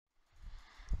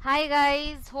Hi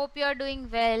guys, hope you are doing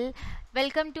well.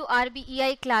 Welcome to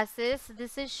RBei classes.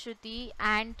 This is Shruti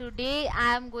and today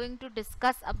I am going to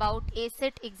discuss about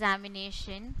ACET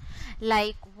examination,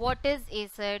 like what is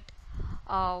ACET,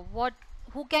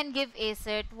 who can give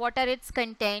ACET, what are its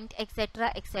content,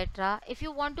 etc, etc. If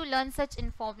you want to learn such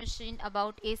information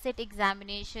about ACET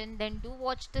examination, then do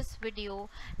watch this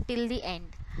video till the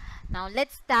end. Now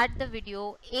let's start the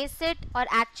video. ACET or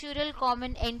Actuarial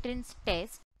Common Entrance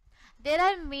Test. There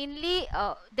are many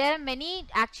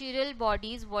actuarial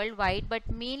bodies worldwide, but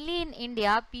mainly in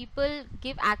India, people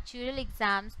give actuarial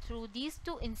exams through these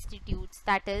two institutes,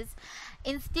 that is,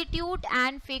 Institute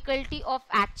and Faculty of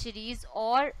Actuaries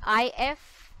or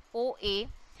IFOA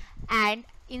and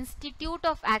Institute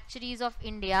of Actuaries of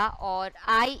India or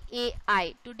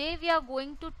IAI. Today we are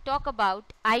going to talk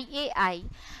about IAI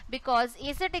because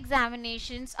ACET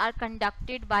examinations are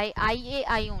conducted by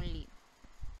IAI only.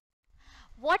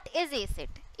 What is ACET?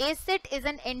 ACET is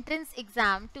an entrance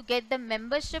exam to get the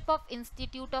membership of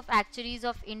Institute of Actuaries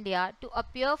of India to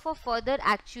appear for further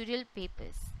actuarial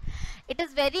papers. It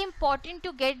is very important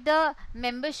to get the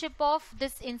membership of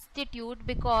this institute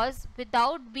because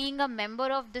without being a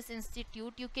member of this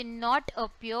institute, you cannot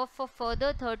appear for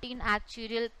further 13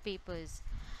 actuarial papers.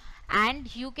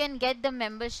 And you can get the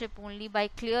membership only by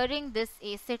clearing this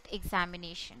ACET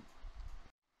examination.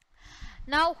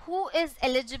 Now, who is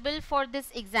eligible for this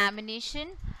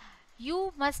examination?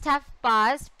 You must have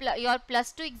passed your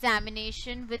plus 2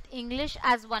 examination with English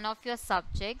as one of your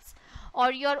subjects,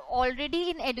 or you're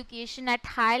already in education at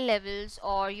high levels,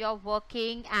 or you're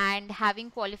working and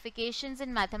having qualifications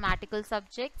in mathematical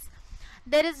subjects.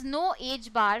 There is no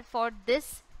age bar for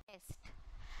this test.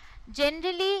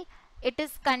 Generally,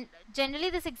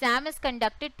 this exam is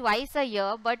conducted twice a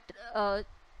year, but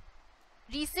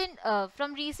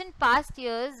from recent past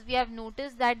years, we have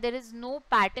noticed that there is no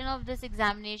pattern of this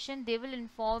examination. They will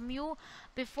inform you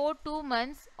before 2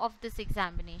 months of this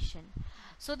examination.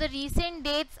 So the recent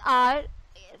dates are,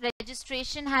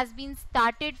 registration has been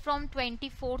started from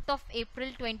 24th of April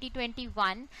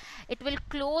 2021. It will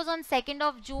close on 2nd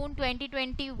of June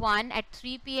 2021 at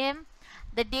 3 p.m.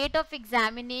 The date of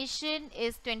examination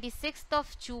is 26th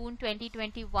of June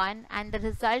 2021 and the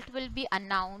result will be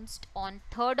announced on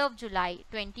 3rd of July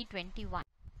 2021.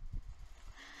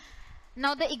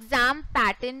 Now the exam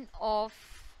pattern of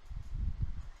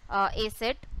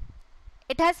ACET.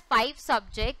 It has 5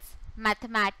 subjects: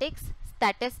 mathematics,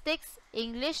 statistics,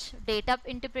 English, data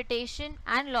interpretation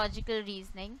and logical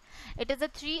reasoning. It is a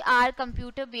 3-hour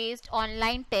computer-based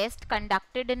online test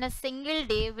conducted in a single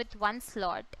day with one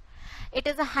slot. It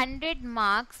is a 100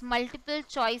 marks multiple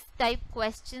choice type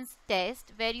questions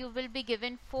test where you will be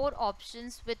given 4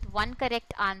 options with one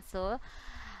correct answer.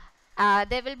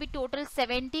 There will be total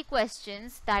 70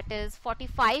 questions, that is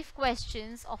 45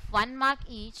 questions of 1 mark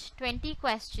each, 20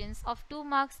 questions of 2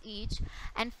 marks each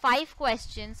and 5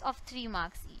 questions of 3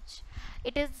 marks each.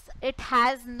 It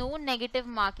has no negative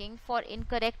marking for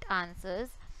incorrect answers.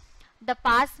 The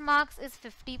pass marks is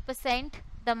 50%.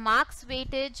 The marks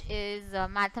weightage is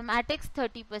mathematics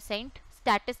 30%,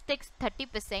 statistics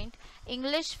 30%,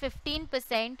 English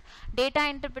 15%, data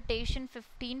interpretation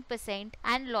 15%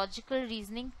 and logical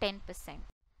reasoning 10%.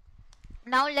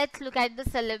 Now let's look at the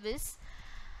syllabus.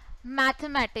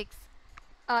 Mathematics.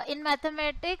 In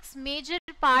mathematics, major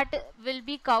part will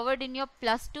be covered in your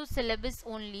plus 2 syllabus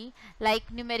only, like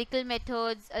numerical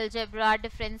methods, algebra,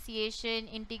 differentiation,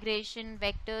 integration,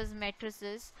 vectors,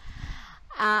 matrices.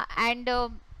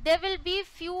 There will be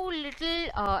few little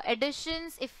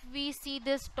additions if we see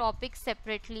this topic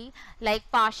separately,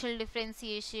 like partial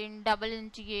differentiation, double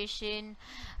integration,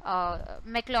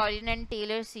 Maclaurin and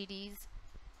Taylor series.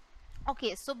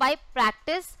 Okay, so by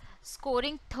practice,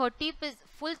 scoring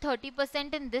full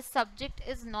 30% in this subject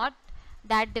is not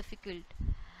that difficult.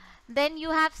 Then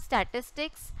you have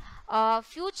statistics.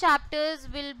 Few chapters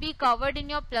will be covered in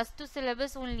your plus 2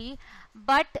 syllabus only,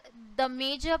 but the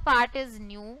major part is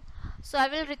new. So I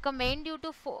will recommend you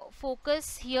to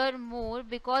focus here more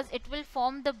because it will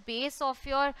form the base of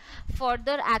your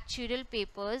further actuarial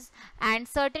papers, and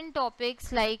certain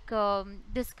topics like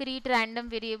discrete random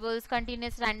variables,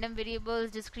 continuous random variables,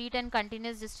 discrete and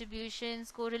continuous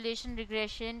distributions, correlation,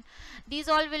 regression, these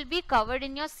all will be covered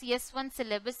in your CS1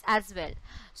 syllabus as well.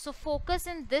 So focus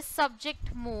in this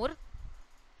subject more,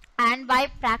 and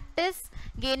by practice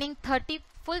gaining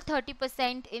full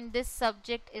 30% in this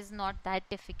subject is not that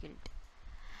difficult.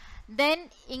 Then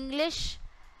English.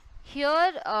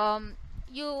 Here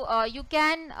you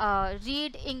can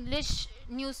read English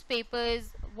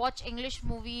newspapers, watch English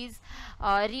movies,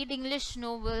 read English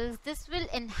novels. This will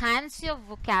enhance your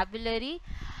vocabulary.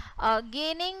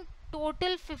 Gaining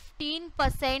total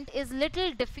 15% is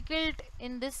little difficult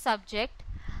in this subject,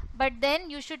 but then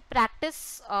you should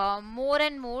practice more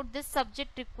and more. This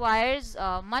subject requires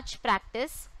much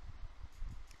practice.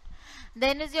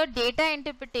 Then is your data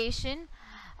interpretation,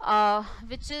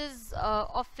 which is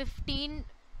of 15%.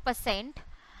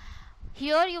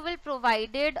 Here you will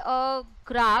provided a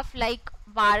graph like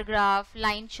bar graph,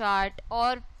 line chart,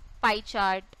 or pie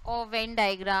chart, or Venn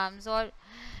diagrams, or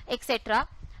etc.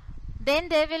 Then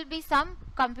there will be some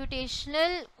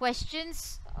computational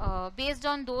questions based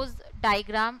on those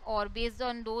diagram or based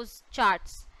on those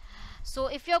charts. So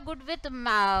if you're good with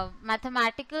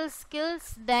mathematical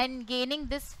skills, then gaining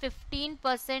this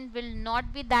 15% will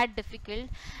not be that difficult.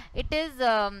 It is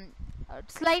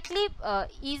slightly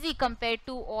easy compared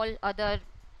to all other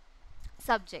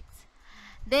subjects.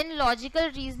 Then logical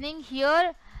reasoning,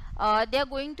 here they are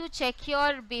going to check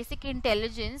your basic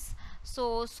intelligence.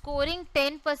 So scoring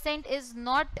 10% is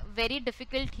not very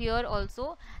difficult here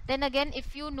also. Then again,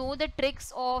 if you know the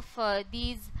tricks of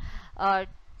these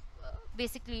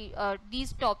basically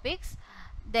these topics,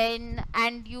 then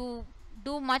and you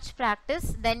do much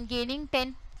practice, then gaining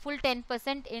full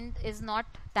 10% in is not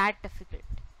that difficult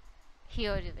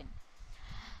here even.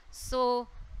 So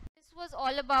this was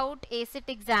all about ACET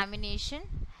examination.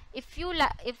 If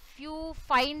you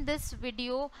find this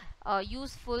video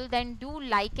useful, then do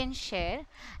like and share.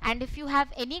 And if you have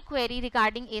any query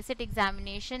regarding ACET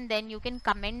examination, then you can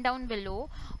comment down below,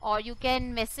 or you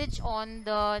can message on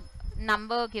the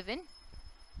number given.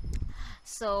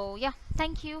 So yeah,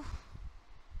 thank you.